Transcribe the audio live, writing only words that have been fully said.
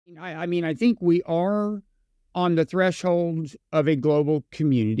I mean, I think we are on the threshold of a global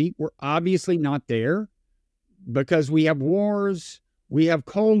community. We're obviously not there because we have wars, we have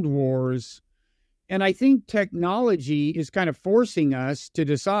cold wars. And I think technology is kind of forcing us to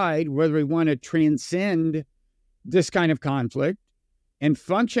decide whether we want to transcend this kind of conflict and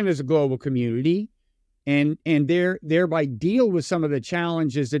function as a global community and thereby deal with some of the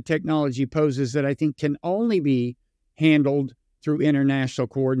challenges that technology poses that I think can only be handled through international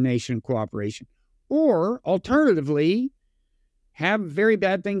coordination and cooperation. Or alternatively, have very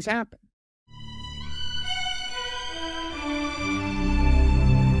bad things happen.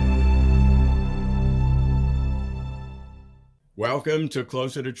 Welcome to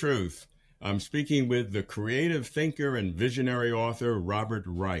Closer to Truth. I'm speaking with the creative thinker and visionary author Robert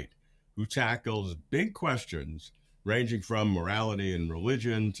Wright, who tackles big questions ranging from morality and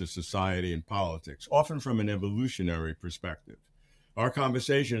religion to society and politics, often from an evolutionary perspective. Our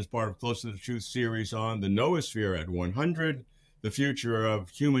conversation is part of Closer to Truth series on the noosphere at 100, the future of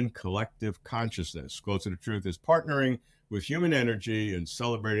human collective consciousness. Closer to Truth is partnering with Human Energy in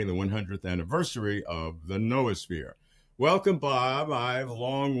celebrating the 100th anniversary of the noosphere. Welcome, Bob. I've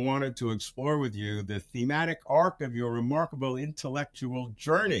long wanted to explore with you the thematic arc of your remarkable intellectual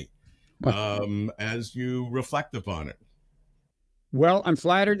journey as you reflect upon it. Well, I'm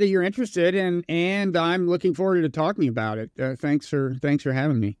flattered that you're interested, and I'm looking forward to talking about it. Thanks for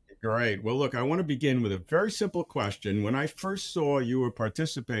having me. Great. Well, look, I want to begin with a very simple question. When I first saw you were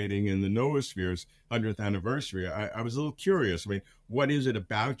participating in the noosphere's 100th anniversary, I was a little curious. I mean, what is it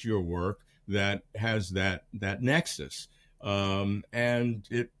about your work that has that nexus? And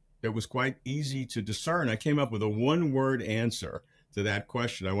it was quite easy to discern. I came up with a one-word answer to that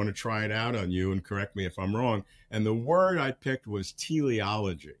question. I want to try it out on you and correct me if I'm wrong. And the word I picked was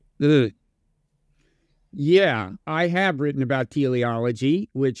teleology. Yeah, I have written about teleology,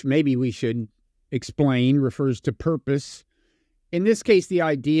 which maybe we should explain, refers to purpose. In this case, the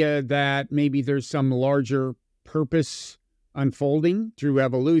idea that maybe there's some larger purpose unfolding through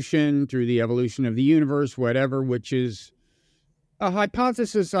evolution, through the evolution of the universe, whatever, which is a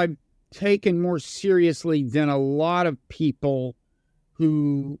hypothesis I've taken more seriously than a lot of people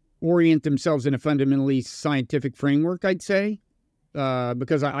who orient themselves in a fundamentally scientific framework, I'd say,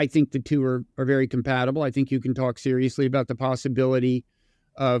 because I think the two are very compatible. I think you can talk seriously about the possibility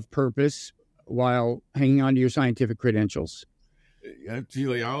of purpose while hanging on to your scientific credentials.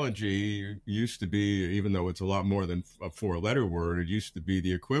 Teleology used to be, even though it's a lot more than a four-letter word, it used to be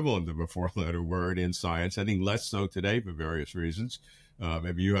the equivalent of a four-letter word in science. I think less so today for various reasons.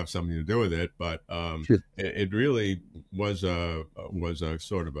 Maybe you have something to do with it, but Sure. it really was a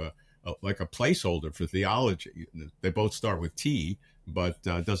sort of like a placeholder for theology. They both start with T, but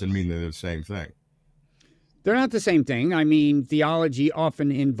doesn't mean they're the same thing. They're not the same thing. I mean, theology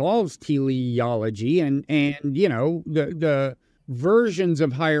often involves teleology, and you know, the versions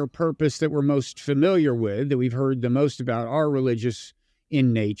of higher purpose that we're most familiar with, that we've heard the most about, are religious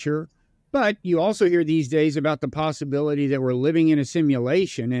in nature. But you also hear these days about the possibility that we're living in a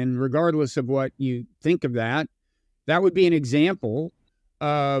simulation, and regardless of what you think of that, that would be an example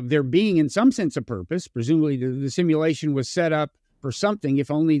of there being, in some sense, a purpose. Presumably the simulation was set up for something,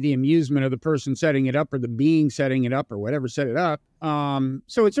 if only the amusement of the person setting it up or the being setting it up or whatever set it up.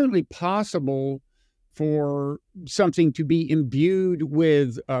 So it's certainly possible for something to be imbued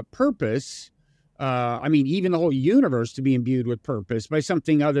with purpose. I mean, even the whole universe to be imbued with purpose by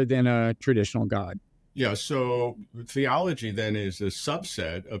something other than a traditional God. Yeah, so theology then is a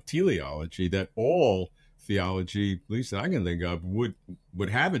subset of teleology, that all theology, at least that I can think of, would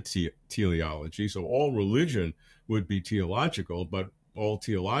have a teleology. So all religion would be theological, but all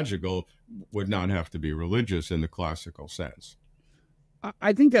theological would not have to be religious in the classical sense.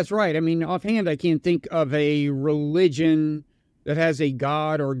 I think that's right. I mean, offhand, I can't think of a religion that has a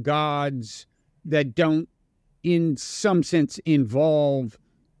god or gods that don't, in some sense, involve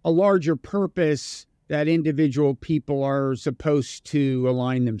a larger purpose that individual people are supposed to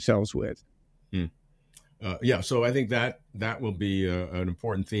align themselves with. Yeah, so I think that will be an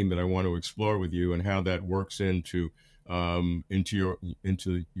important theme that I want to explore with you, and how that works into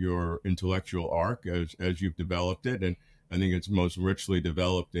your intellectual arc as you've developed it. And I think it's most richly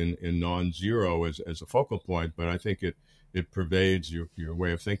developed in Nonzero as a focal point, but I think it pervades your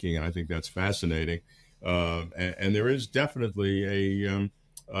way of thinking, and I think that's fascinating. And there is definitely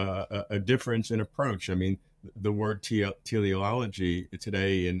a difference in approach. I mean, the word teleology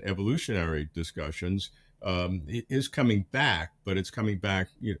today in evolutionary discussions is coming back, but it's coming back,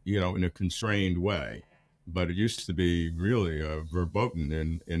 in a constrained way. But it used to be really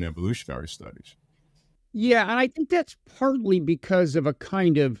verboten in evolutionary studies. Yeah, and I think that's partly because of a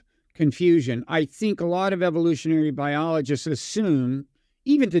kind of confusion. I think a lot of evolutionary biologists assume,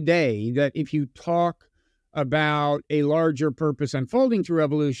 even today, that if you talk about a larger purpose unfolding through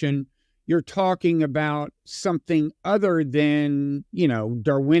evolution, you're talking about something other than,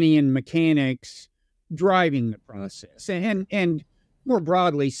 Darwinian mechanics driving the process. And more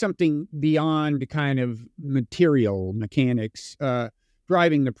broadly, something beyond kind of material mechanics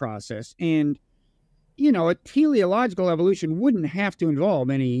driving the process. And a teleological evolution wouldn't have to involve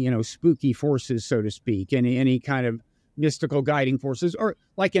any, spooky forces, so to speak, any kind of mystical guiding forces, or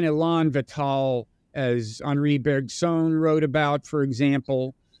like an élan vital, as Henri Bergson wrote about, for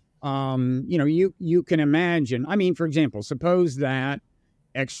example. You can imagine. I mean, for example, suppose that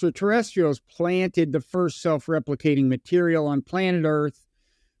extraterrestrials planted the first self-replicating material on planet Earth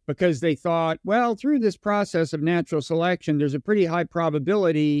because they thought, well, through this process of natural selection, there's a pretty high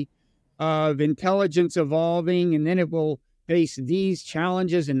probability of intelligence evolving, and then it will face these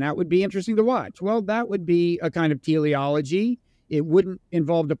challenges, and that would be interesting to watch. Well, that would be a kind of teleology. It wouldn't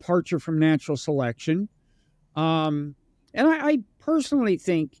involve departure from natural selection. And I personally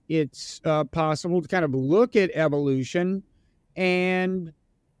think it's possible to kind of look at evolution and,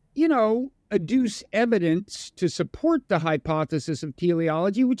 adduce evidence to support the hypothesis of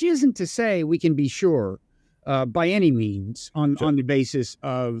teleology, which isn't to say we can be sure by any means on the basis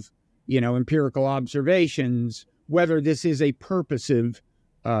of, empirical observations, whether this is a purposive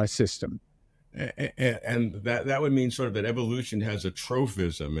system. And that would mean sort of that evolution has a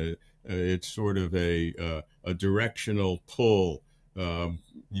trophism. It's sort of a directional pull,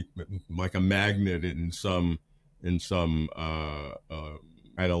 like a magnet in some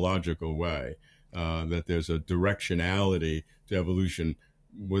analogical way. That there's a directionality to evolution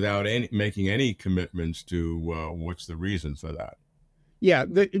without making any commitments to what's the reason for that. Yeah,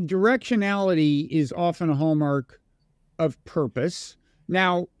 the directionality is often a hallmark of purpose.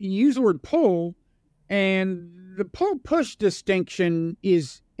 Now, you use the word pull, and the pull-push distinction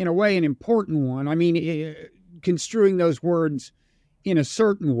is, in a way, an important one. I mean, construing those words in a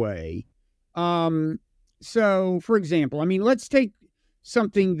certain way. So, for example, I mean, let's take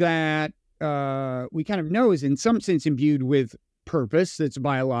something that we kind of know is in some sense imbued with purpose that's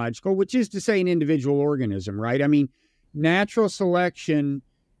biological, which is to say an individual organism, right? I mean, natural selection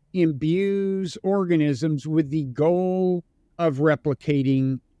imbues organisms with the goal of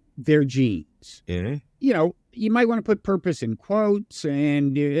replicating their genes. Mm-hmm. You might want to put purpose in quotes,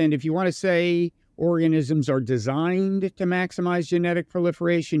 and if you want to say organisms are designed to maximize genetic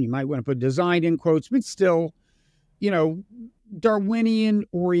proliferation, you might want to put designed in quotes, but still,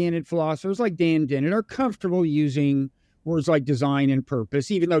 Darwinian-oriented philosophers like Dan Dennett are comfortable using words like design and purpose,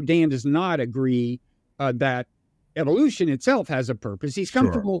 even though Dan does not agree that evolution itself has a purpose. He's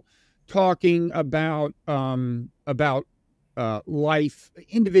comfortable talking about life,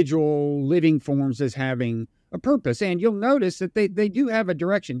 individual living forms as having a purpose. And you'll notice that they do have a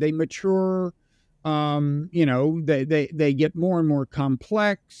direction. They mature, they get more and more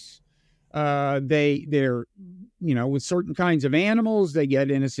complex. They're with certain kinds of animals, they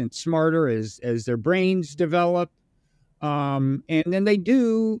get, in a sense, smarter as their brains develop. And then they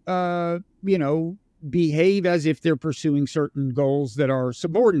do, behave as if they're pursuing certain goals that are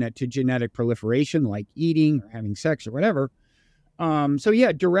subordinate to genetic proliferation, like eating or having sex or whatever. So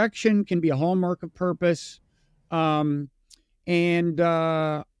yeah, direction can be a hallmark of purpose. So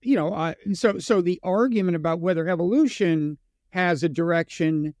the argument about whether evolution has a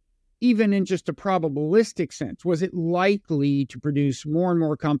direction, even in just a probabilistic sense, was it likely to produce more and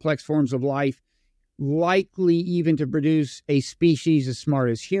more complex forms of life, likely even to produce a species as smart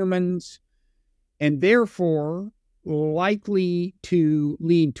as humans, and therefore likely to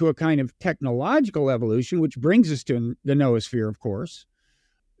lead to a kind of technological evolution, which brings us to the noosphere, of course.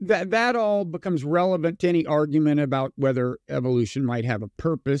 That all becomes relevant to any argument about whether evolution might have a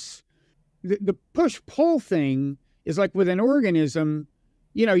purpose. The push-pull thing is like with an organism,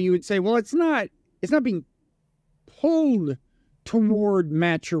 you would say, well, it's not being pulled toward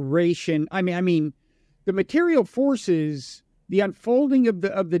maturation. I mean, the material forces, the unfolding of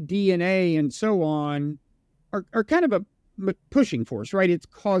the DNA and so on, are kind of a pushing force, right? It's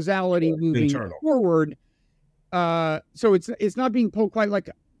causality moving internal forward. So it's not being pulled quite like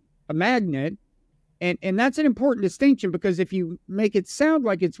a magnet, and that's an important distinction, because if you make it sound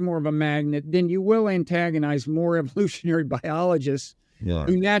like it's more of a magnet, then you will antagonize more evolutionary biologists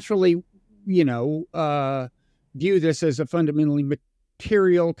who naturally, view this as a fundamentally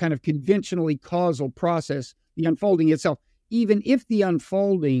material, kind of conventionally causal process, the unfolding itself, even if the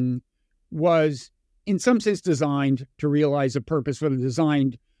unfolding was in some sense designed to realize a purpose, whether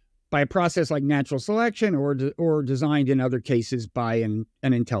designed by a process like natural selection or designed in other cases by an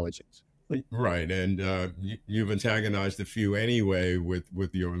intelligence. Right, and you've antagonized a few anyway with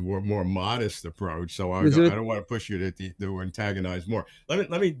your more modest approach. So I don't want to push you to antagonize more. Let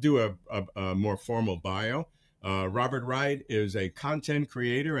me do a more formal bio. Robert Wright is a content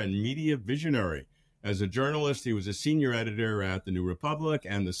creator and media visionary. As a journalist, he was a senior editor at The New Republic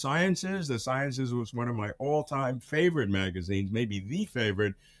and The Sciences. The Sciences was one of my all-time favorite magazines, maybe the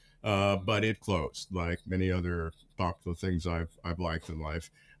favorite, but it closed, like many other popular things I've liked in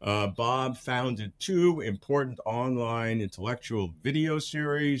life. Bob founded two important online intellectual video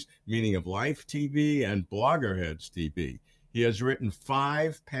series, Meaning of Life TV and Bloggerheads TV. He has written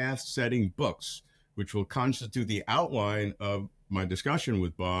 5 path-setting books, which will constitute the outline of my discussion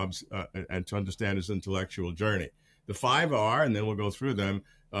with Bob's and to understand his intellectual journey. The 5 are, and then we'll go through them,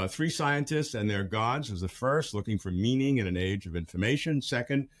 3 Scientists and Their Gods is the first, looking for meaning in an age of information.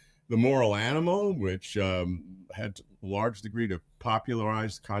 Second, The Moral Animal, which had a large degree to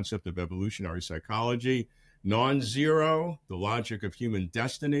popularize the concept of evolutionary psychology. Nonzero, The Logic of Human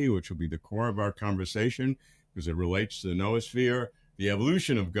Destiny, which will be the core of our conversation because it relates to the noosphere. The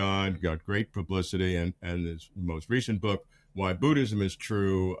Evolution of God got great publicity, and his most recent book, Why Buddhism is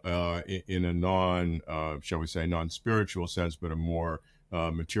True, in a shall we say, non-spiritual sense, but a more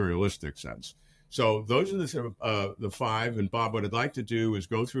materialistic sense. So those are the 5. And Bob, what I'd like to do is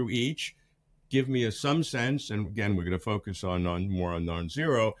go through each, give me some sense, and again, we're going to focus on more on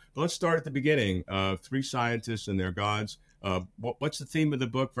Nonzero. But let's start at the beginning. 3 Scientists and Their Gods. What's the theme of the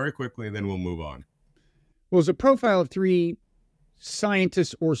book? Very quickly, and then we'll move on. Well, it's a profile of 3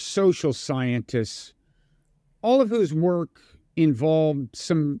 scientists or social scientists, all of whose work involved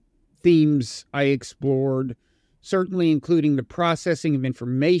some themes I explored, certainly including the processing of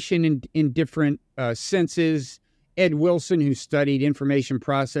information in different senses. Ed Wilson, who studied information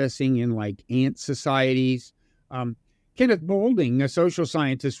processing in like ant societies. Kenneth Boulding, a social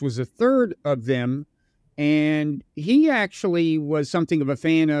scientist, was a third of them. And he actually was something of a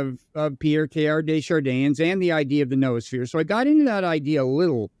fan of Pierre Teilhard de Chardin's and the idea of the noosphere. So I got into that idea a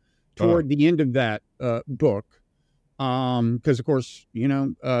little toward the end of that book. Because, of course, the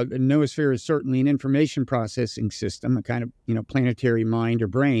noosphere is certainly an information processing system, a kind of, planetary mind or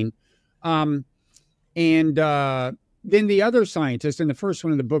brain. And then the other scientist, and the first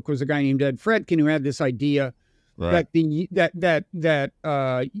one in the book was a guy named Ed Fredkin, who had this idea that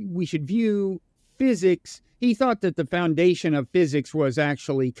we should view physics. He thought that the foundation of physics was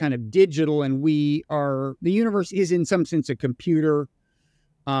actually kind of digital, and the universe is in some sense a computer.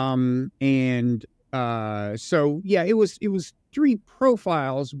 So yeah, it was 3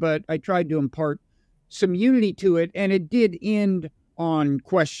 profiles, but I tried to impart some unity to it, and it did end on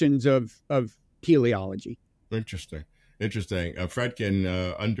questions of teleology. Interesting. Fredkin,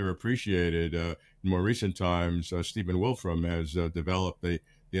 underappreciated. In more recent times, Stephen Wolfram has developed the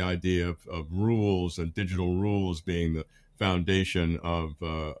idea of rules and digital rules being the foundation of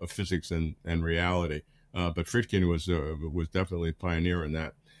physics and reality. But Fredkin was definitely a pioneer in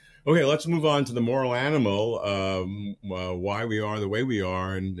that. Okay, let's move on to The Moral Animal, why we are the way we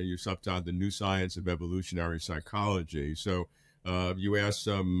are, and you subtitled The New Science of Evolutionary Psychology. So you asked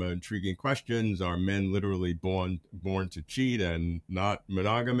some intriguing questions. Are men literally born to cheat and not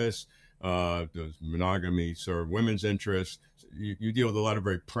monogamous? Does monogamy serve women's interests? You deal with a lot of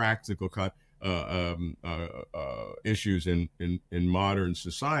very practical issues in modern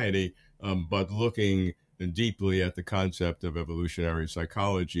society, but looking deeply at the concept of evolutionary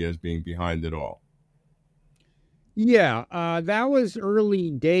psychology as being behind it all. Yeah, that was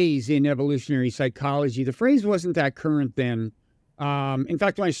early days in evolutionary psychology. The phrase wasn't that current then. In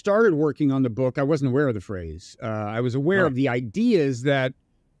fact, when I started working on the book, I wasn't aware of the phrase. I was aware of the ideas that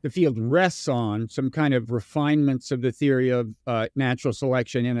the field rests on, some kind of refinements of the theory of natural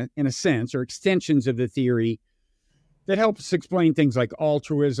selection in a sense, or extensions of the theory that help us explain things like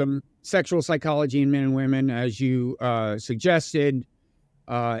altruism, sexual psychology in men and women, as you suggested,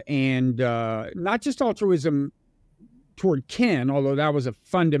 and not just altruism toward kin, although that was a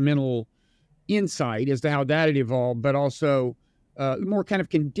fundamental insight as to how that had evolved, but also more kind of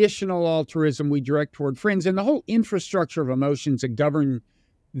conditional altruism we direct toward friends, and the whole infrastructure of emotions that govern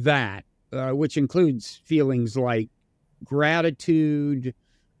that, which includes feelings like gratitude,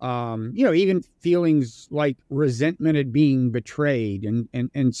 even feelings like resentment at being betrayed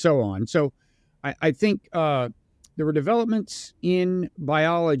and so on. So I think there were developments in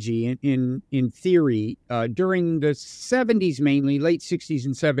biology, in theory, during the 70s, mainly late 60s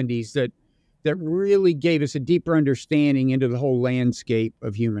and 70s, that really gave us a deeper understanding into the whole landscape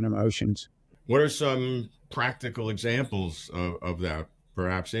of human emotions. What are some practical examples of that?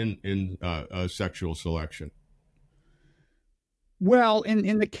 perhaps in sexual selection? Well,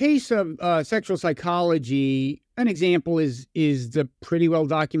 in the case of sexual psychology, an example is the pretty well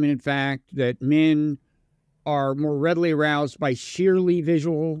documented fact that men are more readily aroused by sheerly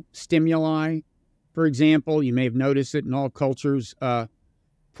visual stimuli. For example, you may have noticed it in all cultures.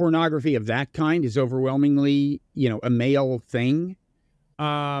 Pornography of that kind is overwhelmingly, a male thing.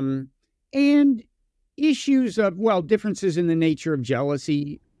 And issues of, differences in the nature of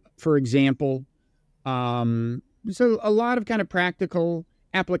jealousy, for example. So a lot of kind of practical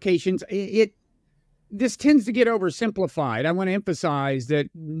applications. This tends to get oversimplified. I want to emphasize that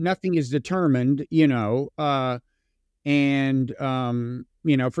nothing is determined, for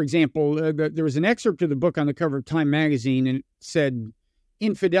example, there was an excerpt of the book on the cover of Time magazine, and it said,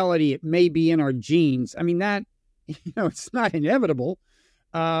 infidelity, it may be in our genes. I mean, that, it's not inevitable.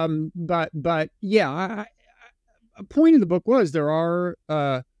 But yeah, a point of the book was there are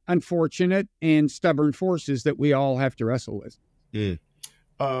unfortunate and stubborn forces that we all have to wrestle with.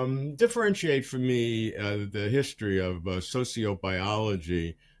 Differentiate for me the history of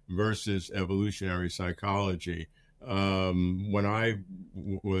sociobiology versus evolutionary psychology. When I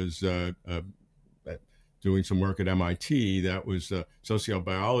was doing some work at MIT, that was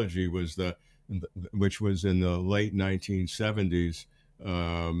sociobiology which was in the late 1970s.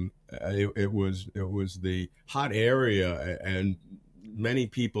 It was the hot area, and many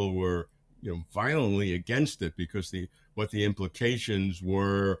people were violently against it because what the implications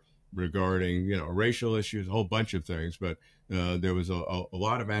were regarding racial issues, a whole bunch of things. But there was a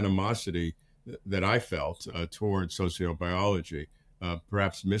lot of animosity that I felt toward sociobiology,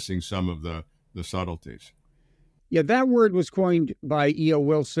 perhaps missing some of the subtleties. Yeah, that word was coined by E.O.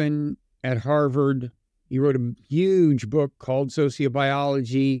 Wilson at Harvard. He wrote a huge book called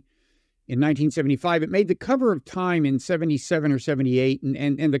Sociobiology in 1975. It made the cover of Time in 77 or 78,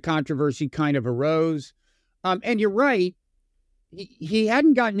 and the controversy kind of arose. And you're right, he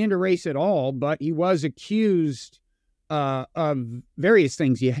hadn't gotten into race at all, but he was accused of various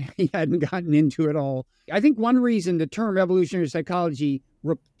things he hadn't gotten into at all. I think one reason the term evolutionary psychology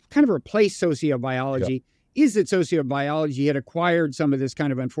kind of replaced sociobiology is that sociobiology had acquired some of this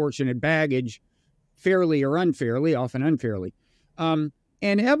kind of unfortunate baggage, fairly or unfairly, often unfairly. And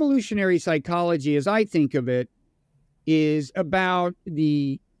evolutionary psychology, as I think of it, is about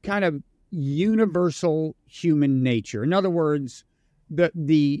the kind of universal human nature. In other words,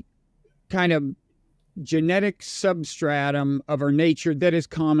 the kind of genetic substratum of our nature that is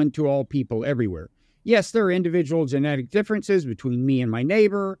common to all people everywhere. Yes, there are individual genetic differences between me and my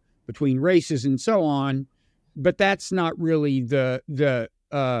neighbor, between races and so on, but that's not really the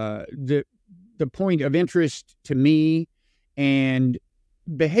point of interest to me. And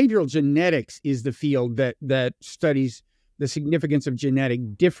behavioral genetics is the field that studies the significance of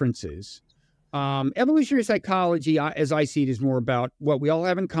genetic differences. Evolutionary psychology, as I see it, is more about what we all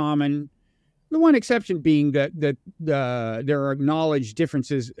have in common. The one exception being that there are acknowledged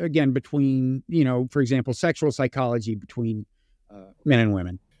differences, again, between, for example, sexual psychology between men and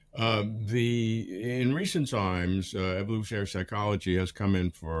women. In recent times, evolutionary psychology has come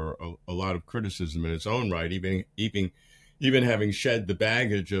in for a lot of criticism in its own right, even having shed the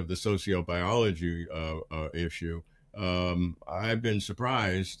baggage of the sociobiology issue. I've been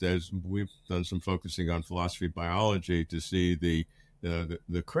surprised, as we've done some focusing on philosophy of biology, to see the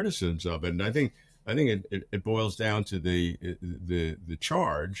criticisms of it, and I think it boils down to the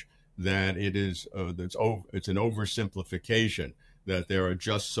charge that it's an oversimplification, that there are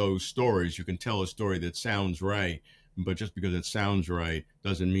just so stories. You can tell a story that sounds right, but just because it sounds right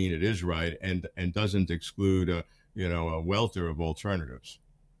doesn't mean it is right, and doesn't exclude a welter of alternatives.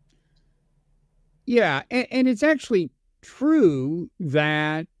 Yeah, and it's actually true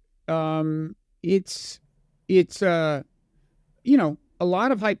that a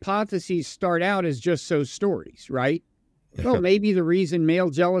lot of hypotheses start out as just so stories, right? Well, maybe the reason male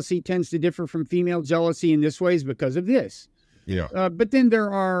jealousy tends to differ from female jealousy in this way is because of this. Yeah. But then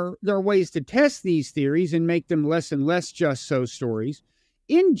there are ways to test these theories and make them less and less just so stories.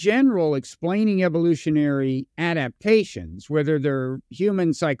 In general, explaining evolutionary adaptations, whether they're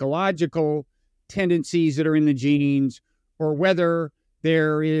human psychological tendencies that are in the genes, or whether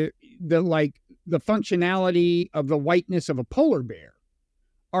they're the functionality of the whiteness of a polar bear,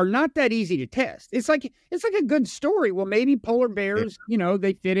 are not that easy to test. It's like a good story. Well, maybe polar bears,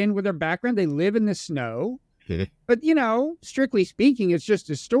 they fit in with their background. They live in the snow. But, strictly speaking, it's just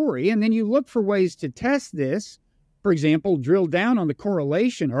a story. And then you look for ways to test this. For example, drill down on the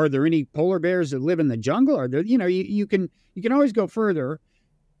correlation. Are there any polar bears that live in the jungle? Are there, you can always go further.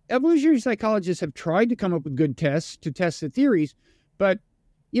 Evolutionary psychologists have tried to come up with good tests to test the theories, But,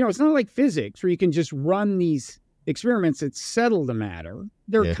 it's not like physics where you can just run these experiments that settle the matter.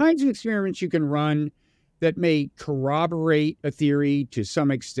 There are kinds of experiments you can run that may corroborate a theory to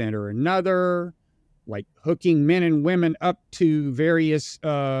some extent or another, like hooking men and women up to various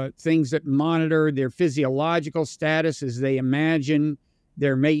things that monitor their physiological status as they imagine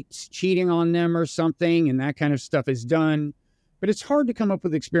their mates cheating on them or something, and that kind of stuff is done. But it's hard to come up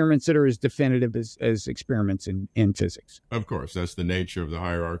with experiments that are as definitive as experiments in physics. Of course, that's the nature of the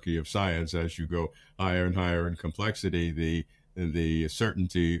hierarchy of science. As you go higher and higher in complexity, the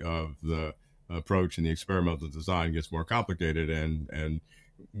certainty of the approach and the experimental design gets more complicated, and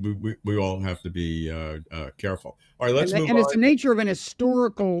we all have to be careful. All right, let's move on. And it's the nature of an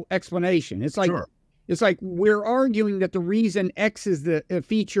historical explanation. It's like It's like we're arguing that the reason X is a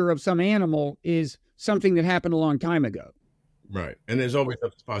feature of some animal is something that happened a long time ago. Right. And there's always a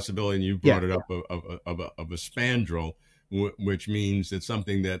possibility, and you brought it up, of a spandrel, which means it's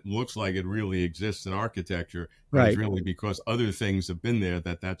something that looks like it really exists in architecture, but it's really because other things have been there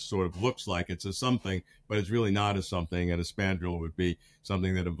that sort of looks like it's a something, but it's really not a something. And a spandrel would be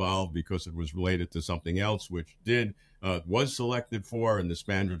something that evolved because it was related to something else, which was selected for, and the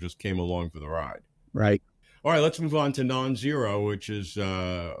spandrel just came along for the ride. Right. All right, let's move on to non-zero, which is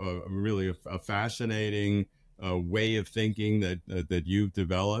really a fascinating way of thinking that you've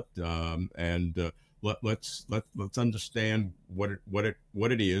developed, and let's understand what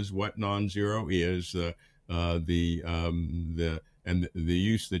it is, what non-zero is, and the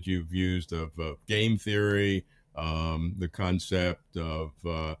use that you've used of game theory, the concept of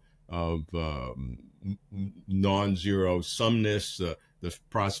non-zero sumness, the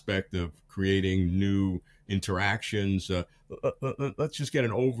prospect of creating new interactions. Let's just get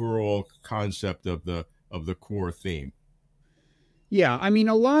an overall concept of the core theme. Yeah, I mean,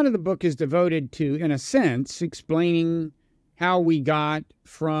 a lot of the book is devoted to, in a sense, explaining how we got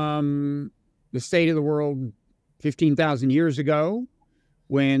from the state of the world 15,000 years ago,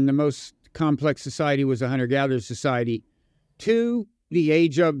 when the most complex society was a hunter-gatherer society, to the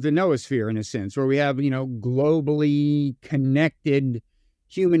age of the noosphere, in a sense, where we have, globally connected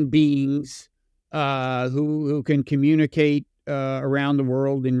human beings who can communicate around the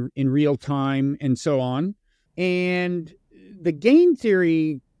world in real time and so on. And the game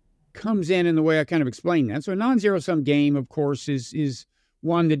theory comes in the way I kind of explained that. So a non-zero-sum game, of course, is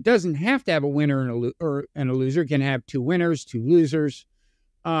one that doesn't have to have a winner and a loser. It can have two winners, two losers.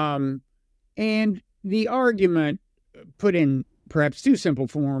 And the argument, put in perhaps too simple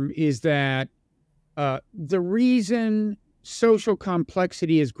form, is that the reason social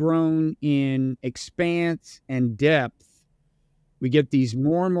complexity has grown in expanse and depth, we get these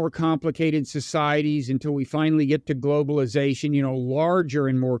more and more complicated societies until we finally get to globalization, larger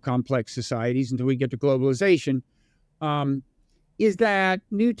and more complex societies until we get to globalization, is that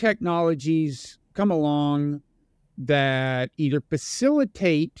new technologies come along that either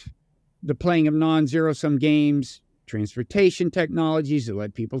facilitate the playing of non-zero-sum games, transportation technologies that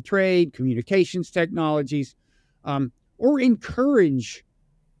let people trade, communications technologies, or encourage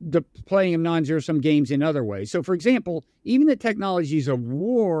the playing of non-zero-sum games in other ways. So, for example, even the technologies of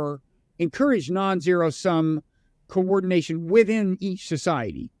war encourage non-zero-sum coordination within each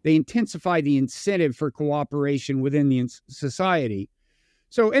society. They intensify the incentive for cooperation within the society.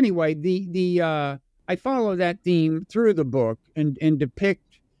 So, anyway, I follow that theme through the book and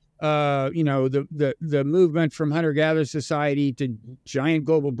depict, the movement from hunter-gatherer society to giant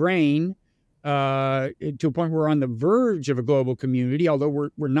global brain, to a point where we're on the verge of a global community, although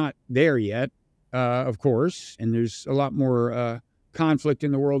we're not there yet, of course, and there's a lot more conflict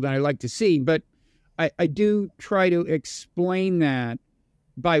in the world than I like to see. But I do try to explain that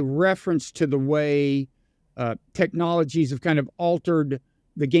by reference to the way technologies have kind of altered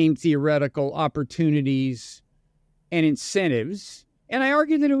the game theoretical opportunities and incentives. And I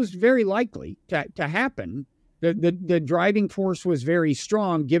argue that it was very likely to happen. The driving force was very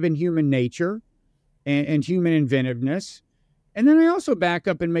strong given human nature and human inventiveness. And then I also back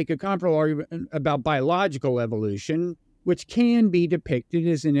up and make a comparable argument about biological evolution, which can be depicted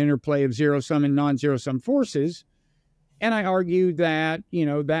as an interplay of zero-sum and non-zero-sum forces. And I argue that,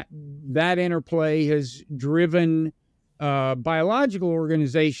 that interplay has driven biological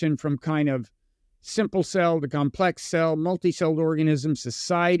organization from kind of simple cell to complex cell, multi-celled organisms,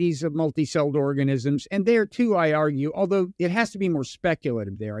 societies of multi-celled organisms. And there, too, I argue, although it has to be more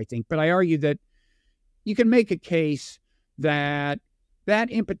speculative there, I think, but I argue that you can make a case that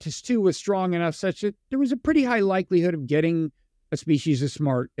impetus, too, was strong enough such that there was a pretty high likelihood of getting a species as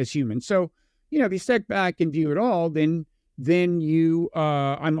smart as humans. So, if you step back and view it all, then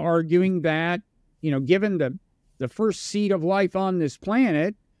I'm arguing that, given the the first seed of life on this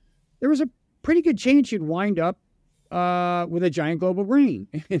planet, there was a pretty good chance you'd wind up with a giant global brain.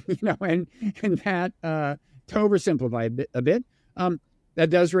 And that, to oversimplify a bit, that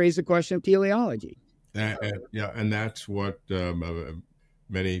does raise the question of teleology. Yeah, and that's what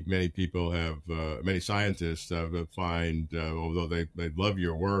many people have, many scientists find, although they love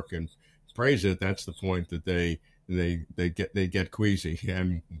your work and praise it, that's the point that they get queasy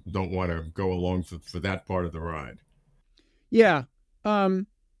and don't want to go along for that part of the ride. Yeah,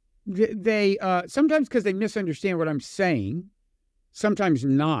 they sometimes, because they misunderstand what I'm saying, sometimes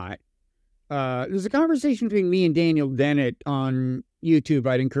not. There's a conversation between me and Daniel Dennett on YouTube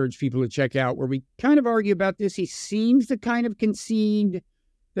I'd encourage people to check out, where we kind of argue about this. He seems to kind of concede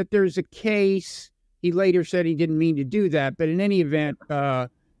that there's a case. He later said he didn't mean to do that, but in any event,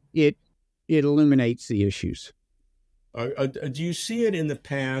 it illuminates the issues. Do you see it in the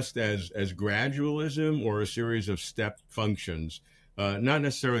past as gradualism or a series of step functions? Not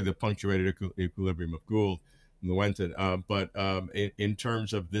necessarily the punctuated equilibrium of Gould and Lewontin, but in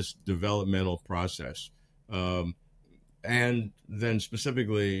terms of this developmental process. And then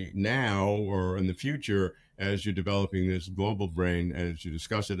specifically now or in the future, as you're developing this global brain, as you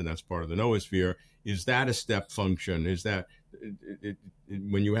discuss it, and that's part of the noosphere, is that a step function? Is that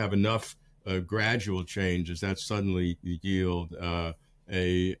when you have enough gradual change, does that suddenly yield a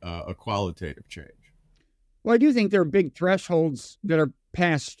qualitative change? Well, I do think there are big thresholds that are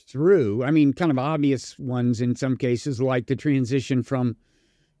passed through. I mean, kind of obvious ones in some cases, like the transition from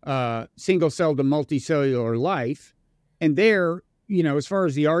single cell to multicellular life. And there, as far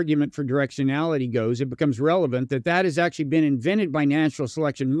as the argument for directionality goes, it becomes relevant that has actually been invented by natural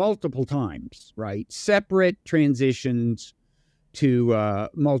selection multiple times, right? Separate transitions to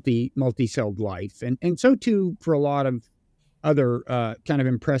multi-celled life. And so too for a lot of other kind of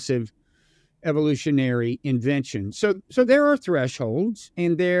impressive evolutionary inventions. So there are thresholds,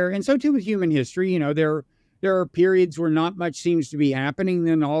 and so too with human history. There are periods where not much seems to be happening.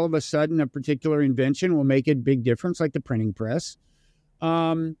 Then all of a sudden, a particular invention will make a big difference, like the printing press.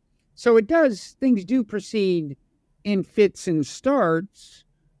 So things do proceed in fits and starts,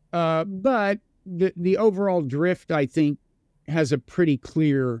 but the overall drift, I think, has a pretty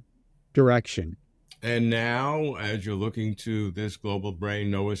clear direction. And now, as you're looking to this global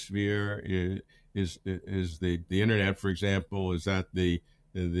brain noosphere, is the internet, for example, is that the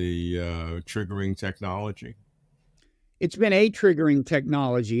triggering technology? It's been a triggering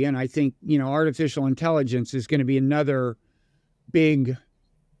technology, and I think artificial intelligence is going to be another big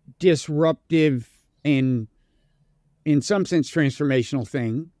disruptive and in some sense transformational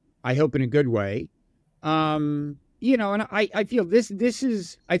thing. I hope in a good way. And I feel this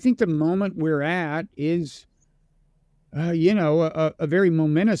is, I think the moment we're at is a very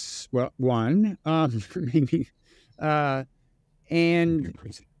momentous one, maybe. And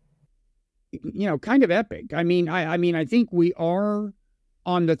kind of epic. I mean, I think we are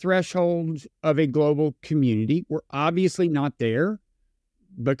on the threshold of a global community. We're obviously not there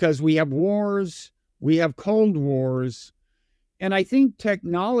because we have wars, we have cold wars, and I think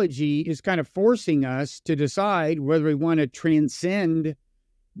technology is kind of forcing us to decide whether we want to transcend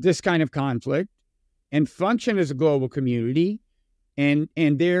this kind of conflict and function as a global community, and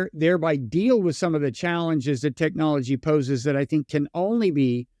thereby deal with some of the challenges that technology poses that I think can only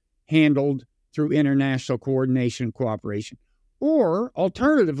be handled through international coordination and cooperation, or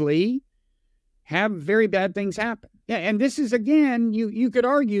alternatively, have very bad things happen. Yeah, and this is, again, you could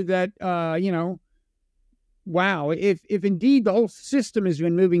argue that wow, if indeed the whole system has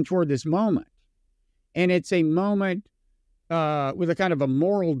been moving toward this moment, and it's a moment with a kind of a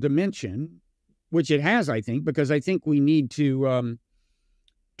moral dimension, which it has, I think, because I think we need to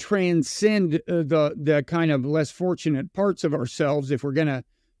transcend the kind of less fortunate parts of ourselves if we're going to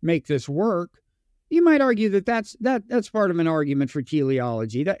make this work. You might argue that's part of an argument for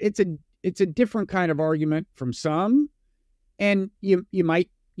teleology. That it's a different kind of argument from some, and you might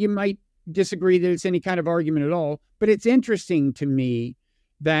disagree that it's any kind of argument at all. But it's interesting to me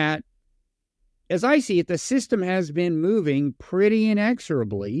that, as I see it, the system has been moving pretty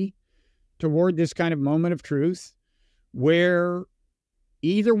inexorably toward this kind of moment of truth, where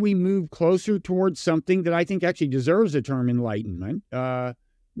either we move closer towards something that I think actually deserves the term enlightenment,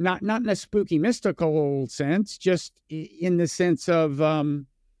 not in a spooky mystical sense, just in the sense of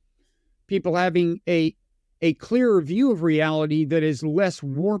people having a clearer view of reality that is less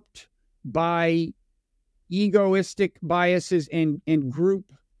warped by egoistic biases and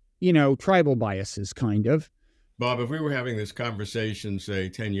group, tribal biases, kind of. Bob, if we were having this conversation, say,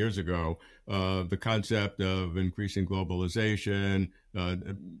 10 years ago, the concept of increasing globalization,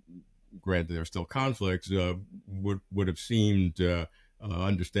 granted there are still conflicts, would have seemed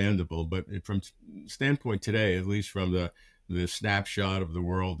understandable. But from standpoint today, at least from the snapshot of the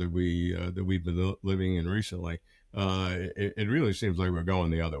world that we've been living in recently, it really seems like we're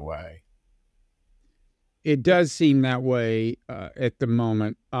going the other way. It does seem that way at the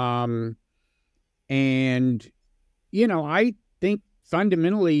moment. And, I think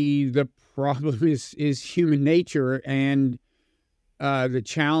fundamentally the problem is human nature, and the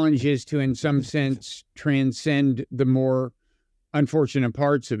challenge is to, in some sense, transcend the more unfortunate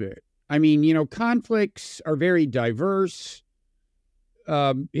parts of it. I mean, conflicts are very diverse.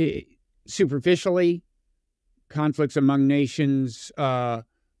 Superficially, conflicts among nations,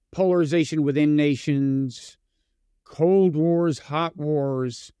 polarization within nations, cold wars, hot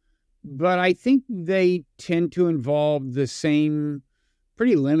wars. But I think they tend to involve the same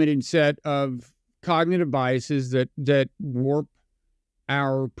pretty limited set of cognitive biases that warp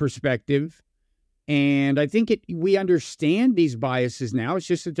our perspective. And I think we understand these biases now. It's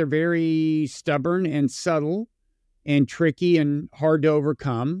just that they're very stubborn and subtle and tricky and hard to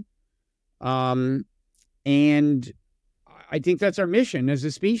overcome. And I think that's our mission as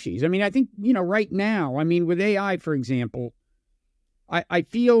a species. I mean, I think, right now, with AI, for example, I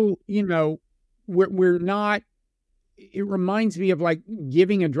feel, we're not, it reminds me of like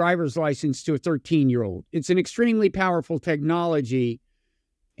giving a driver's license to a 13-year-old. It's an extremely powerful technology,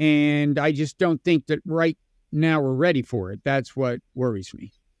 and I just don't think that right now we're ready for it. That's what worries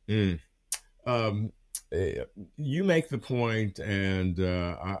me. You make the point, and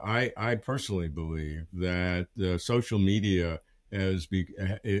I personally believe that social media is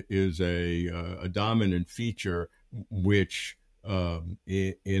a dominant feature which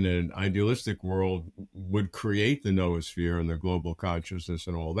in an idealistic world would create the noosphere and the global consciousness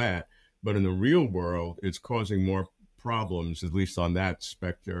and all that. But in the real world, it's causing more problems, at least on that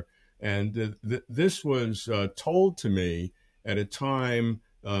specter. And this was told to me at a time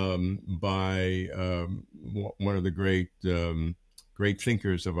by one of the great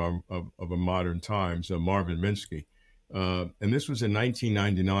thinkers of our modern times, Marvin Minsky. And this was in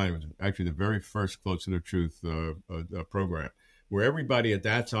 1999. It was actually the very first Close to the Truth program, where everybody at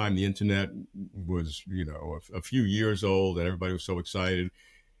that time, the internet was, a few years old, and everybody was so excited.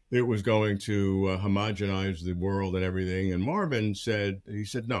 It was going to homogenize the world and everything. And Marvin said,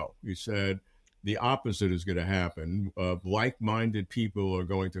 no. He said, the opposite is going to happen. Like-minded people are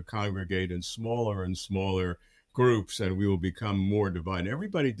going to congregate in smaller and smaller groups, and we will become more divided.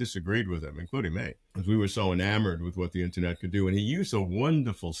 Everybody disagreed with him, including me, because we were so enamored with what the internet could do. And he used a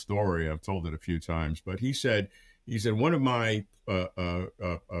wonderful story. I've told it a few times, but he said, one of my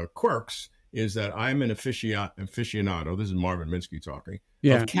quirks is that I'm an aficionado. This is Marvin Minsky talking.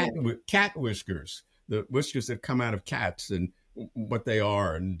 Yeah. Of cat whiskers, the whiskers that come out of cats, and what they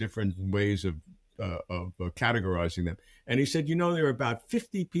are, and different ways of categorizing them. And he said, there are about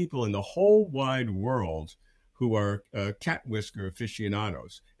 50 people in the whole wide world who are cat whisker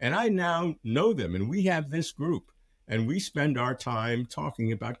aficionados. And I now know them, and we have this group, and we spend our time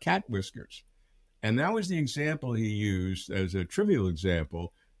talking about cat whiskers. And that was the example he used as a trivial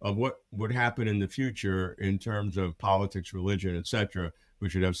example of what would happen in the future in terms of politics, religion, etc.,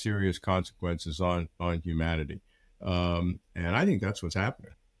 which would have serious consequences on humanity. And I think that's what's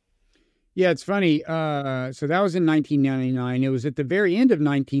happening. Yeah, it's funny. So that was in 1999. It was at the very end of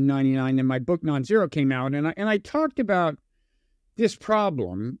 1999 that my book Nonzero came out, and I talked about this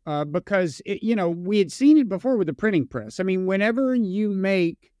problem because we had seen it before with the printing press. I mean, whenever you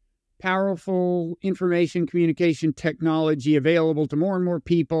make powerful information communication technology available to more and more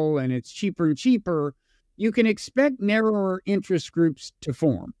people, and it's cheaper and cheaper, you can expect narrower interest groups to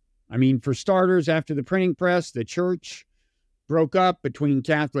form. I mean, for starters, after the printing press, the church broke up between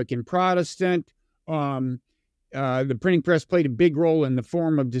Catholic and Protestant. The printing press played a big role in the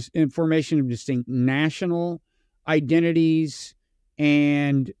formation of distinct national identities.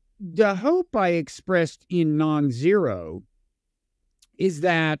 And the hope I expressed in Nonzero is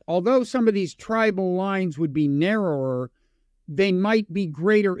that although some of these tribal lines would be narrower, they might be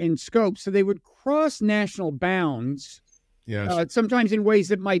greater in scope. So they would cross national bounds. Yes. Sometimes in ways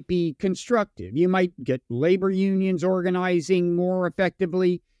that might be constructive. You might get labor unions organizing more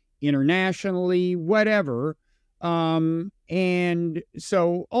effectively, internationally, whatever. And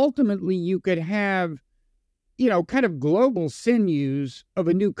so ultimately you could have, kind of global sinews of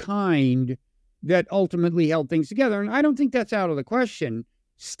a new kind that ultimately held things together. And I don't think that's out of the question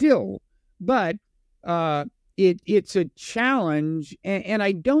still, but it's a challenge. And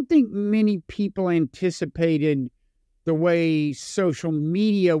I don't think many people anticipated the way social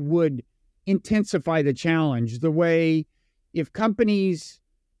media would intensify the challenge, the way if companies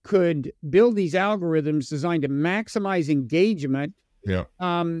could build these algorithms designed to maximize engagement, Yeah.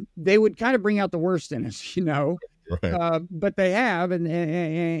 they would kind of bring out the worst in us, Right. but they have,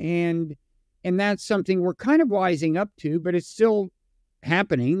 and that's something we're kind of wising up to, but it's still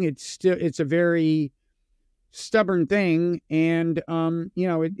happening. It's a very stubborn thing, and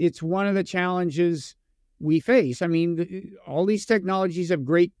it's one of the challenges we face. I mean, all these technologies have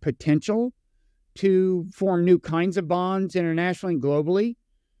great potential to form new kinds of bonds internationally and globally,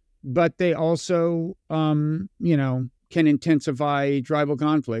 but they also, can intensify tribal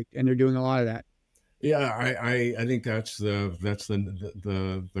conflict, and they're doing a lot of that. Yeah, I think that's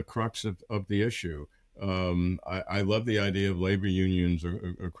the crux of the issue. I love the idea of labor unions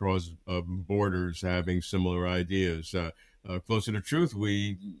across borders having similar ideas. Closer to truth,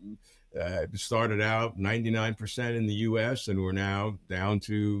 we started out 99% in the U.S. and we're now down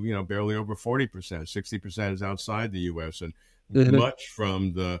to barely over 40%. 60% is outside the U.S. and much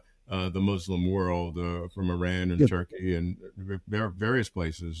from the Muslim world, from Iran and Turkey and various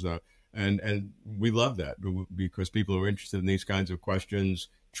places. And we love that because people who are interested in these kinds of questions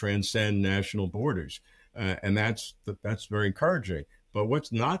transcend national borders. And that's very encouraging. But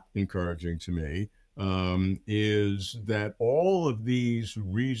what's not encouraging to me is that all of these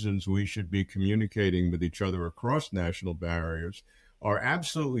reasons we should be communicating with each other across national barriers are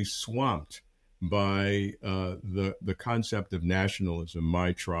absolutely swamped by the concept of nationalism,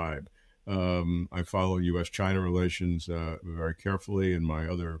 my tribe. I follow U.S.-China relations very carefully in my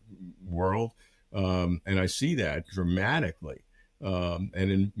other world, and I see that dramatically, and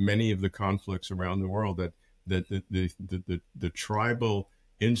in many of the conflicts around the world, that the tribal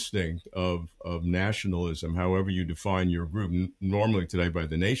instinct of nationalism, however you define your group, normally today by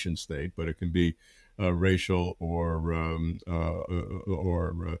the nation state, but it can be racial or an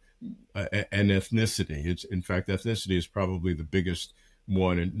ethnicity. It's, in fact, ethnicity is probably the biggest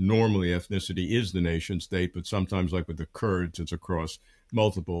one, and normally ethnicity is the nation state, but sometimes, like with the Kurds, it's across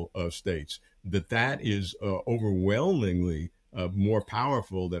multiple states. That is overwhelmingly more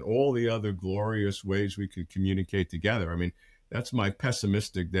powerful than all the other glorious ways we could communicate together. I mean, that's my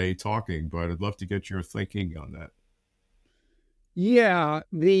pessimistic day talking, but I'd love to get your thinking on that. Yeah,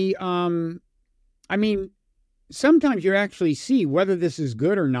 I mean, sometimes you actually see whether this is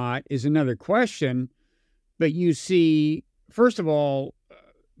good or not is another question, but you see, first of all,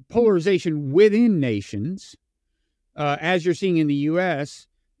 polarization within nations, as you're seeing in the U.S.,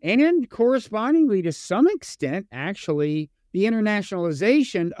 and correspondingly, to some extent, actually, the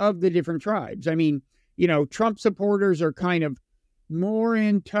internationalization of the different tribes. I mean, Trump supporters are kind of more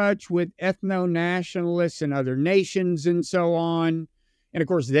in touch with ethno-nationalists and other nations and so on. And of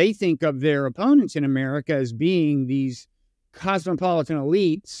course, they think of their opponents in America as being these cosmopolitan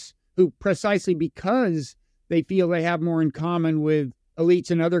elites who, precisely because they feel they have more in common with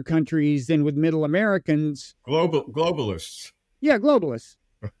elites in other countries than with middle Americans. Globalists. Yeah, globalists.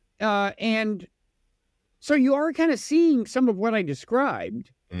 And so you are kind of seeing some of what I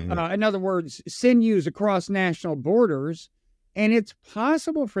described. Mm-hmm. In other words, sinews across national borders. And it's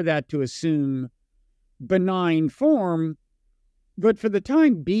possible for that to assume benign form. But for the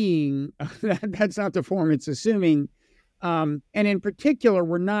time being, that's not the form it's assuming. And in particular,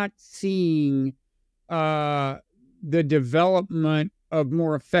 we're not seeing the development of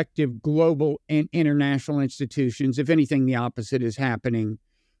more effective global and international institutions. If anything, the opposite is happening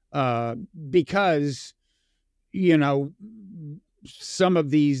because, some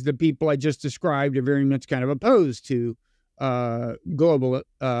of the people I just described are very much kind of opposed to global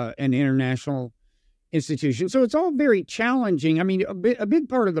and international institutions. So it's all very challenging. I mean, a big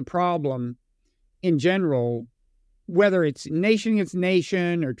part of the problem in general, whether it's nation against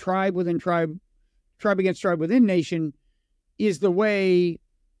nation or tribe within tribe, tribe against tribe within nation, is the way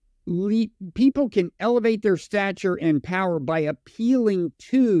people can elevate their stature and power by appealing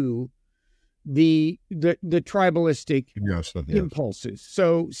to the tribalistic impulses.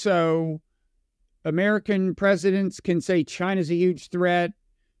 So American presidents can say China's a huge threat.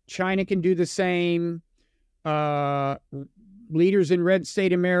 China can do the same. Leaders in red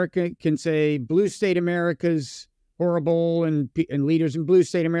state America can say blue state America's horrible, and leaders in blue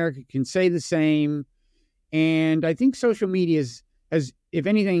state America can say the same. And I think social media has, if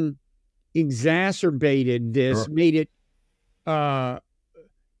anything, exacerbated this, made it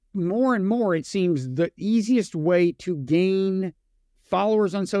more and more, it seems, the easiest way to gain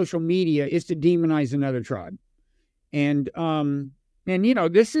followers on social media is to demonize another tribe. And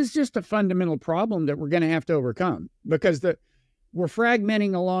this is just a fundamental problem that we're going to have to overcome, because we're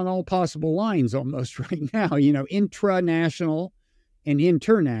fragmenting along all possible lines almost right now, intranational and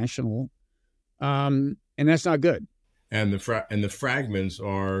international. And that's not good. and the fragments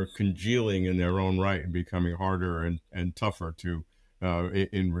are congealing in their own right and becoming harder and tougher to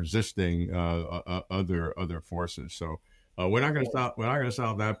in resisting other forces. So we're not going to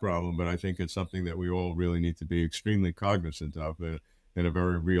solve that problem, but I think it's something that we all really need to be extremely cognizant of in a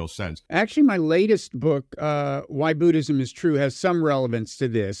very real sense. Actually, my latest book, Why Buddhism is True, has some relevance to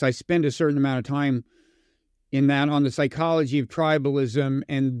this. I spend a certain amount of time in that on the psychology of tribalism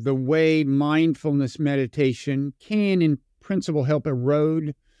and the way mindfulness meditation can, in principle, help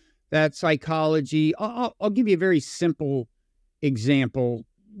erode that psychology. I'll give you a very simple example.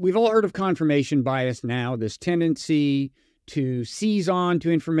 We've all heard of confirmation bias now, this tendency to seize on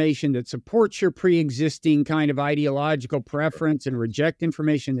to information that supports your pre-existing kind of ideological preference and reject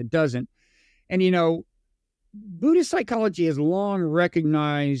information that doesn't. And, you know, Buddhist psychology has long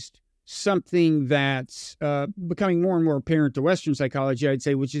recognized something that's becoming more and more apparent to Western psychology, I'd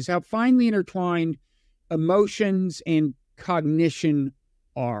say, which is how finely intertwined emotions and cognition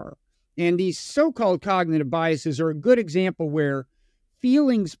are. And these so-called cognitive biases are a good example where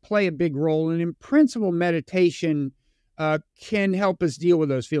feelings play a big role. And in principle, meditation can help us deal with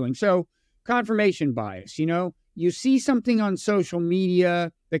those feelings. So confirmation bias, you know, you see something on social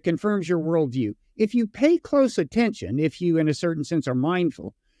media that confirms your worldview. If you pay close attention, if you, in a certain sense, are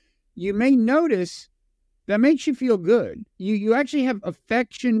mindful, you may notice that makes you feel good. You actually have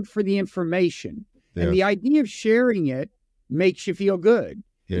affection for the information. Yeah. And the idea of sharing it makes you feel good.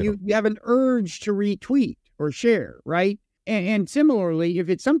 Yeah. You have an urge to retweet or share, right? And similarly, if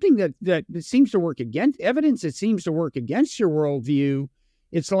it's something that seems to work against, evidence that seems to work against your worldview,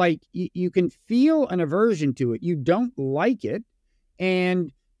 it's like you can feel an aversion to it. You don't like it,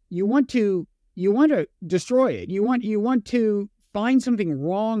 and you want to destroy it. You want to find something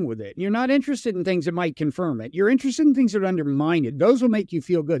wrong with it. You're not interested in things that might confirm it. You're interested in things that undermine it. Those will make you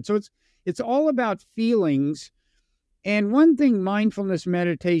feel good. So it's all about feelings. And one thing mindfulness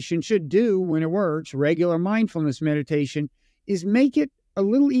meditation should do when it works, regular mindfulness meditation, is make it a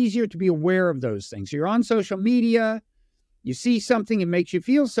little easier to be aware of those things. You're on social media, you see something, it makes you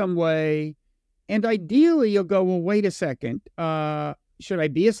feel some way, and ideally you'll go, well, wait a second, should I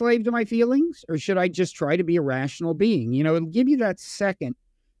be a slave to my feelings, or should I just try to be a rational being? You know, it'll give you that second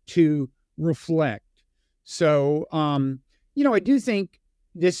to reflect. So, you know, I do think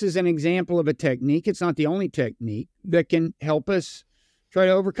this is an example of a technique. It's not the only technique that can help us try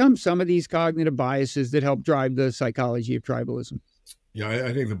to overcome some of these cognitive biases that help drive the psychology of tribalism. Yeah,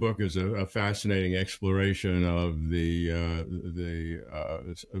 I think the book is a fascinating exploration of really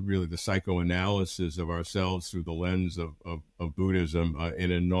the psychoanalysis of ourselves through the lens of Buddhism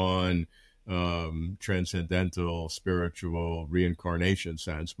in a non-transcendental, spiritual reincarnation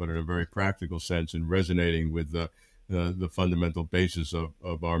sense, but in a very practical sense and resonating with the fundamental basis of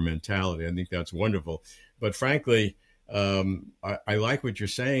our mentality. I think that's wonderful. But frankly, I like what you're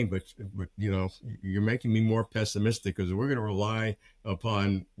saying, but you know, you're making me more pessimistic, because we're going to rely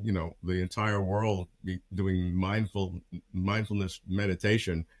upon, you know, the entire world doing mindfulness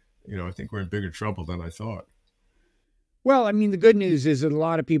meditation. You know, I think we're in bigger trouble than I thought. Well, I mean, the good news is that a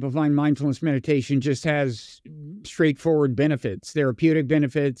lot of people find mindfulness meditation just has straightforward benefits, therapeutic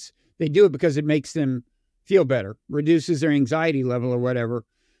benefits. They do it because it makes them feel better, reduces their anxiety level or whatever.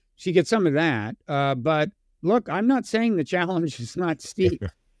 So you get some of that. But look, I'm not saying the challenge is not steep.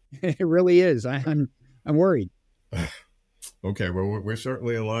 It really is. I'm worried. Okay, well, we're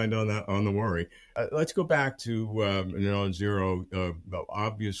certainly aligned on that, on the worry. Let's go back to Nonzero.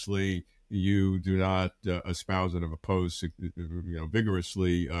 Obviously, you do not espouse and oppose,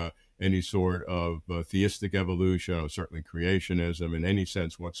 vigorously any sort of theistic evolution, or certainly creationism in any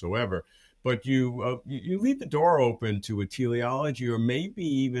sense whatsoever. But you leave the door open to a teleology, or maybe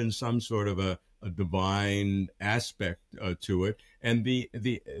even some sort of a divine aspect to it. And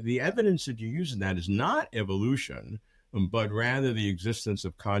the evidence that you use in that is not evolution, but rather the existence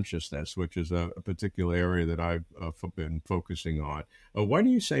of consciousness, which is a particular area that I've been focusing on. Why do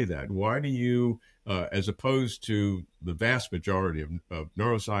you say that? Why do you, as opposed to the vast majority of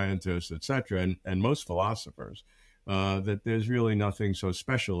neuroscientists, et cetera, and most philosophers, that there's really nothing so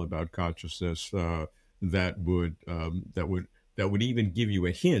special about consciousness that would even give you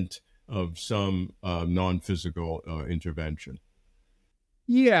a hint of some non-physical intervention?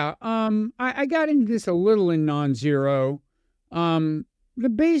 Yeah, I got into this a little in Nonzero. The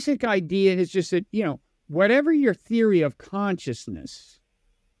basic idea is just that, you know, whatever your theory of consciousness,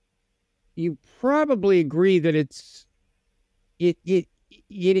 you probably agree that it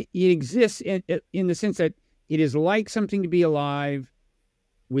exists in the sense that it is like something to be alive.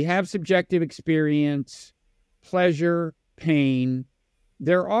 We have subjective experience, pleasure, pain.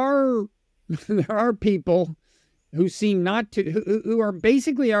 There are people who seem not to, who are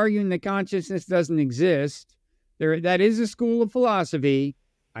basically arguing that consciousness doesn't exist. That is a school of philosophy.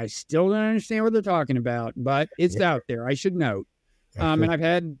 I still don't understand what they're talking about, but it's out there, I should note. And I've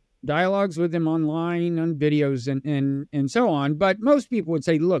had dialogues with them online on videos and so on. But most people would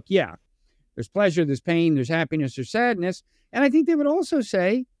say, look, yeah, there's pleasure, there's pain, there's happiness, there's sadness. And I think they would also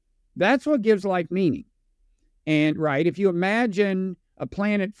say that's what gives life meaning. And right, if you imagine a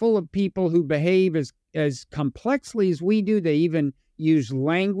planet full of people who behave as complexly as we do, they even use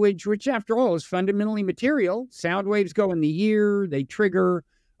language, which after all is fundamentally material. Sound waves go in the ear, they trigger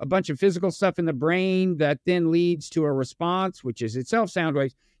a bunch of physical stuff in the brain that then leads to a response, which is itself sound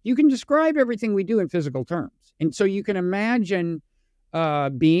waves. You can describe everything we do in physical terms. And so you can imagine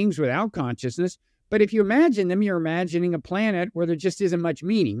beings without consciousness. But if you imagine them, you're imagining a planet where there just isn't much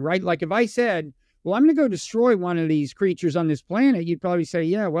meaning, right? Like if I said, well, I'm going to go destroy one of these creatures on this planet, you'd probably say,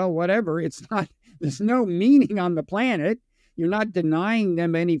 yeah, well, whatever. It's not, there's no meaning on the planet. You're not denying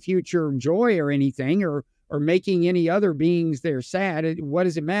them any future joy or anything, or making any other beings there sad. What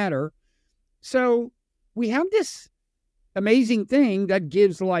does it matter? So we have this amazing thing that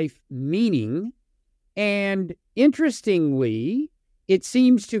gives life meaning. And interestingly, it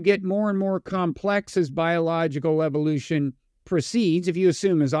seems to get more and more complex as biological evolution proceeds. If you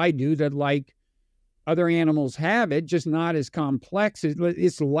assume, as I do, that like other animals have it, just not as complex.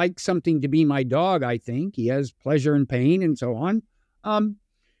 It's like something to be my dog, I think. He has pleasure and pain and so on.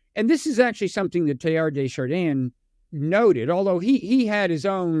 And this is actually something that Teilhard de Chardin noted, although he had his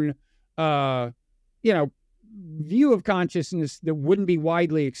own, view of consciousness that wouldn't be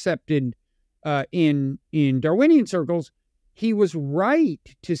widely accepted in Darwinian circles. He was right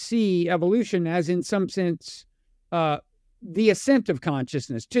to see evolution as, in some sense, the ascent of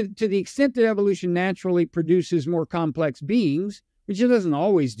consciousness. To the extent that evolution naturally produces more complex beings, which it doesn't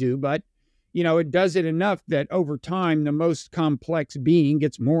always do, but it does it enough that over time, the most complex being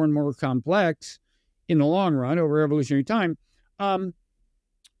gets more and more complex in the long run over evolutionary time.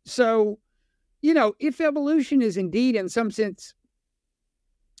 So, if evolution is indeed, in some sense,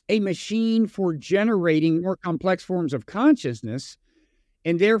 a machine for generating more complex forms of consciousness,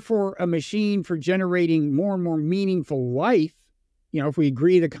 and therefore a machine for generating more and more meaningful life, if we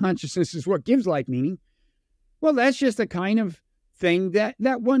agree that consciousness is what gives life meaning, well, that's just the kind of thing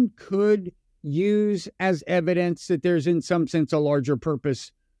that one could use as evidence that there's, in some sense, a larger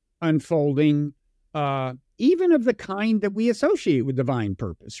purpose unfolding, even of the kind that we associate with divine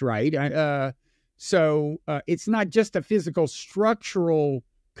purpose, right? So it's not just a physical, structural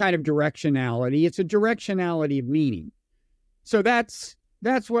kind of directionality. It's a directionality of meaning. So that's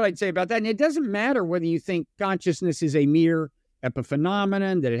what I'd say about that. And it doesn't matter whether you think consciousness is a mere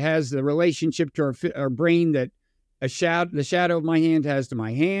epiphenomenon, that it has the relationship to our brain that the shadow of my hand has to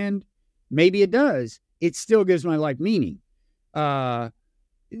my hand. Maybe it does. It still gives my life meaning.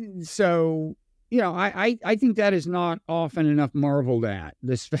 So, I think that is not often enough marveled at,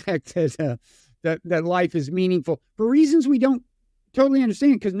 this fact that life is meaningful for reasons we don't totally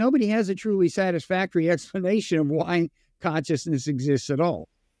understand, because nobody has a truly satisfactory explanation of why consciousness exists at all.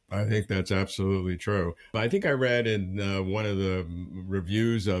 I think that's absolutely true. I think I read in one of the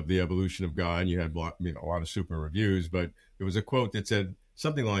reviews of The Evolution of God, you had a lot of super reviews, but there was a quote that said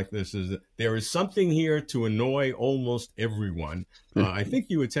something like this: is that there is something here to annoy almost everyone. I think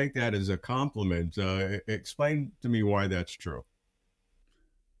you would take that as a compliment. Explain to me why that's true.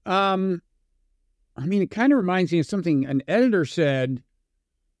 It kind of reminds me of something an editor said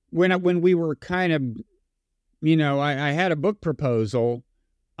when we were kind of, I had a book proposal.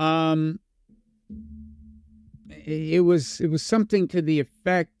 It was something to the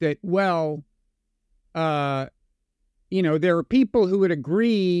effect that, there are people who would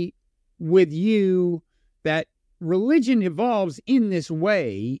agree with you that religion evolves in this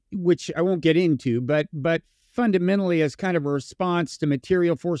way, which I won't get into, but fundamentally as kind of a response to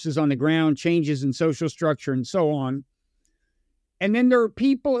material forces on the ground, changes in social structure, and so on. And then there are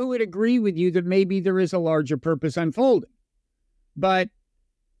people who would agree with you that maybe there is a larger purpose unfolding. But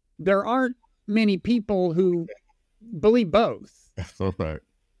there aren't many people who believe both. Okay.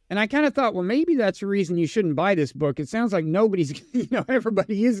 And I kind of thought, well, maybe that's the reason you shouldn't buy this book. It sounds like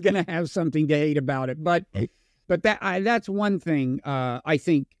everybody is going to have something to hate about it. But that's one thing I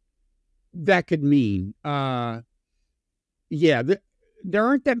think that could mean. There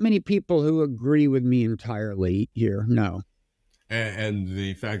aren't that many people who agree with me entirely here. No. And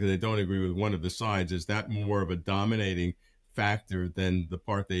the fact that they don't agree with one of the sides, is that more of a dominating factor than the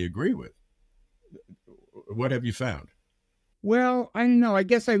part they agree with? What have you found? Well, I don't know. I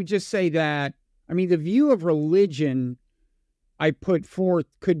guess I would just say that, the view of religion, I put forth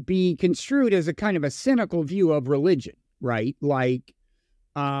could be construed as a kind of a cynical view of religion, right? Like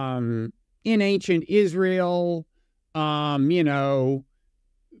in ancient Israel, you know,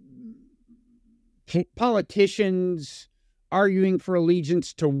 politicians arguing for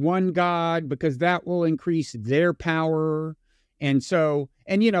allegiance to one God because that will increase their power. And so,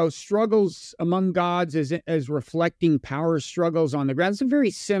 and you know, struggles among gods as reflecting power struggles on the ground. It's a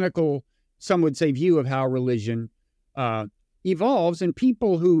very cynical, some would say, view of how religion evolves. And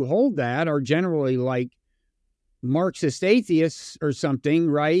people who hold that are generally like Marxist atheists or something,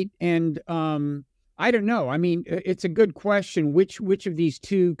 right? And I don't know. I mean, it's a good question. Which of these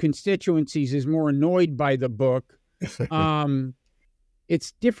two constituencies is more annoyed by the book?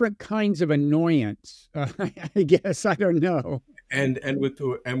 It's different kinds of annoyance, I guess. I don't know. And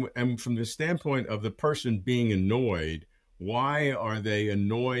from the standpoint of the person being annoyed, why are they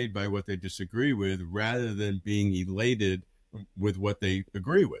annoyed by what they disagree with rather than being elated with what they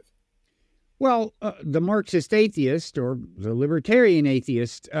agree with? Well, the Marxist atheist or the libertarian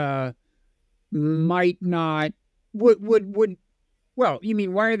atheist might not would. Well, you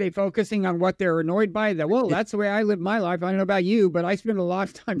mean why are they focusing on what they're annoyed by? That well, that's the way I live my life. I don't know about you, but I spend a lot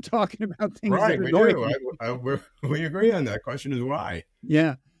of time talking about things right, that annoy me. We agree on that. Question is why?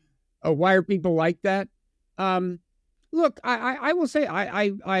 Yeah. Why are people like that? Look, I will say I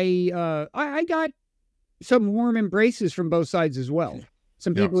got some warm embraces from both sides as well.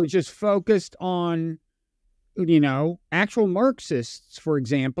 Some people who just focused on, you know, actual Marxists, for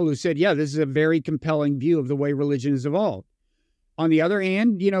example, who said, yeah, this is a very compelling view of the way religion has evolved. On the other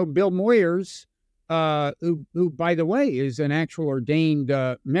hand, you know, Bill Moyers, who, by the way, is an actual ordained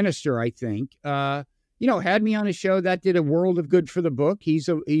minister, I think, you know, had me on a show that did a world of good for the book. He's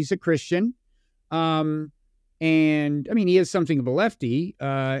a Christian. And I mean, he is something of a lefty. So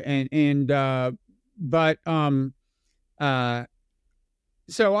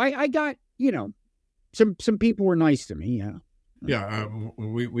I got, you know, some people were nice to me. Yeah. Yeah,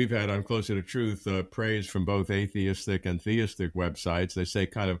 we've had on Closer to Truth praise from both atheistic and theistic websites. They say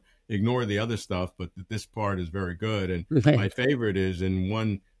kind of ignore the other stuff, but this part is very good. And my favorite is in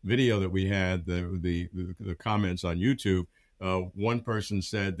one video that we had, the comments on YouTube. One person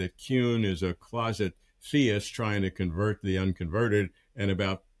said that Kuhn is a closet theist trying to convert the unconverted, and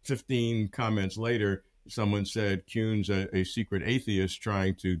about 15 comments later, someone said Kuhn's a secret atheist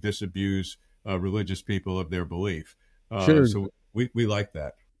trying to disabuse religious people of their belief. Sure. So we like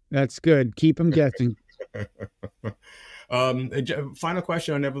that. That's good. Keep them guessing. Final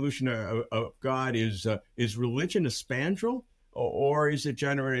question on evolution of God is religion a spandrel, or is it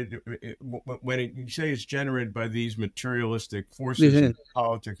generated when you say it's generated by these materialistic forces in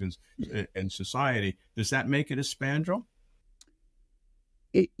politics and society? Does that make it a spandrel?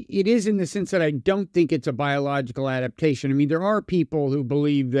 It is in the sense that I don't think it's a biological adaptation. I mean, there are people who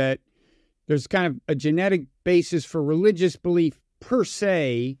believe that there's kind of a genetic basis for religious belief per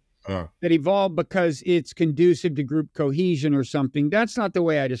se that evolved because it's conducive to group cohesion or something. That's not the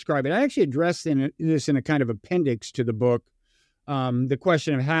way I describe it. I actually addressed this in a kind of appendix to the book, the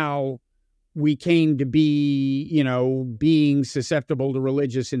question of how we came to be, you know, being susceptible to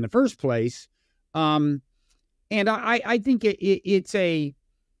religious in the first place. And I think it's a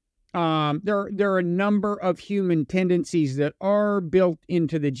there are a number of human tendencies that are built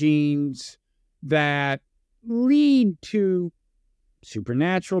into the genes that lead to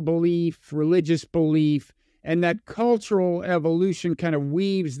supernatural belief, religious belief, and that cultural evolution kind of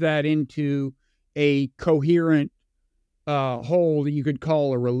weaves that into a coherent whole that you could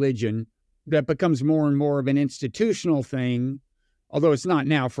call a religion that becomes more and more of an institutional thing, although it's not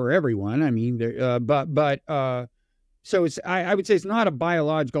now for everyone. I mean, so it's I would say it's not a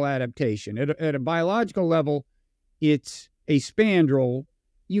biological adaptation. At a biological level, it's a spandrel.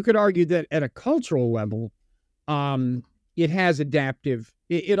 You could argue that at a cultural level, it has adaptive.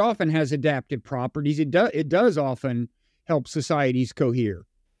 It often has adaptive properties. It does often help societies cohere.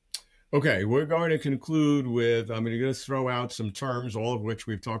 Okay, we're going to conclude with, I'm going to throw out some terms, all of which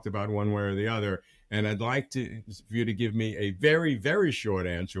we've talked about one way or the other. And I'd like for you to give me a very, very short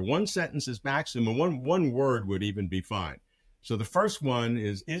answer. One sentence is maximum. One word would even be fine. So the first one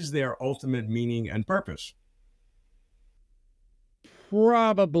is there ultimate meaning and purpose?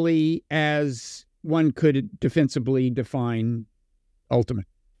 Probably as one could defensively define ultimate.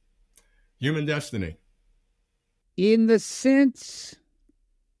 Human destiny. In the sense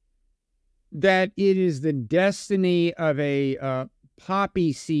that it is the destiny of a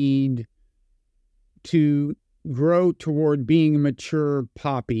poppy seed to grow toward being a mature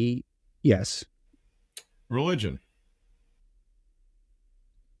poppy, yes. Religion.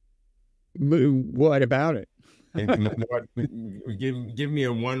 What about it? Give me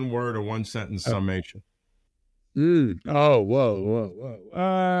a one word or one sentence summation. Oh,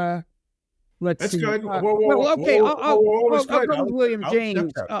 whoa. Let's That's see. good. Okay, I'll go with William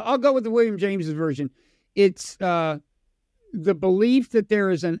James. I'll go with the William James's version. It's the belief that there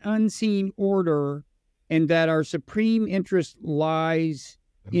is an unseen order and that our supreme interest lies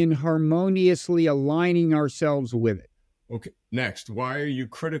in harmoniously aligning ourselves with it. Okay. Next, why are you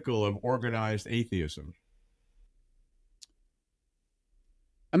critical of organized atheism?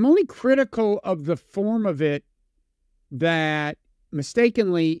 I'm only critical of the form of it that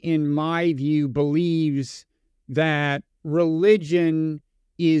mistakenly, in my view, believes that religion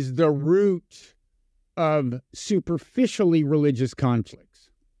is the root of superficially religious conflicts.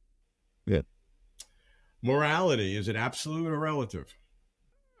 Yeah. Morality, is it absolute or relative?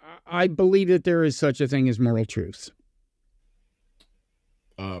 I believe that there is such a thing as moral truth.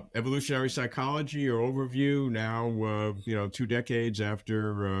 Evolutionary psychology or overview now, 2 decades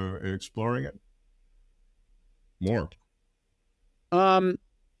after exploring it? More. How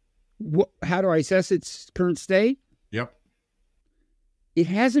do I assess its current state? Yep. It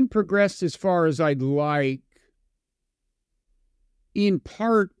hasn't progressed as far as I'd like, in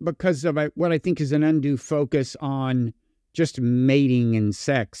part because of what I think is an undue focus on just mating and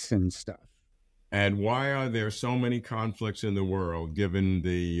sex and stuff. And why are there so many conflicts in the world, given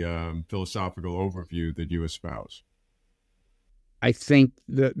the philosophical overview that you espouse? I think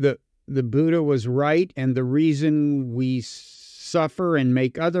the Buddha was right, and the reason we suffer and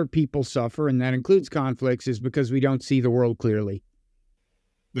make other people suffer, and that includes conflicts, is because we don't see the world clearly.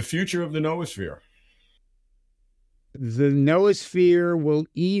 The future of the noosphere. The noosphere will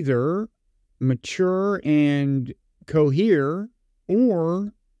either mature and cohere,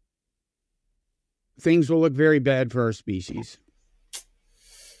 or things will look very bad for our species.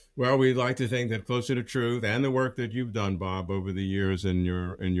 Well, we'd like to think that Closer to Truth and the work that you've done, Bob, over the years in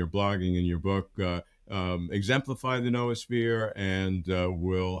your blogging and your book exemplify the noosphere and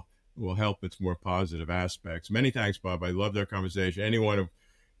will help its more positive aspects. Many thanks, Bob. I loved our conversation. Any one of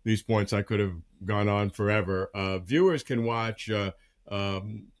these points I could have gone on forever. Viewers can watch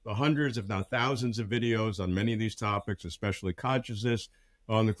hundreds, if not thousands, of videos on many of these topics, especially consciousness,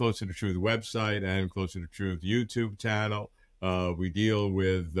 on the Closer to Truth website and Closer to Truth YouTube channel. We deal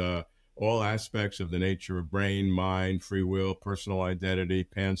with all aspects of the nature of brain, mind, free will, personal identity,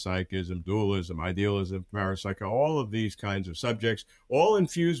 panpsychism, dualism, idealism, parapsychology, all of these kinds of subjects, all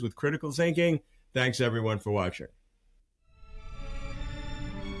infused with critical thinking. Thanks, everyone, for watching.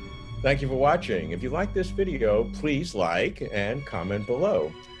 Thank you for watching. If you like this video, please like and comment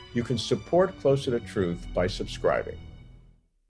below. You can support Closer to Truth by subscribing.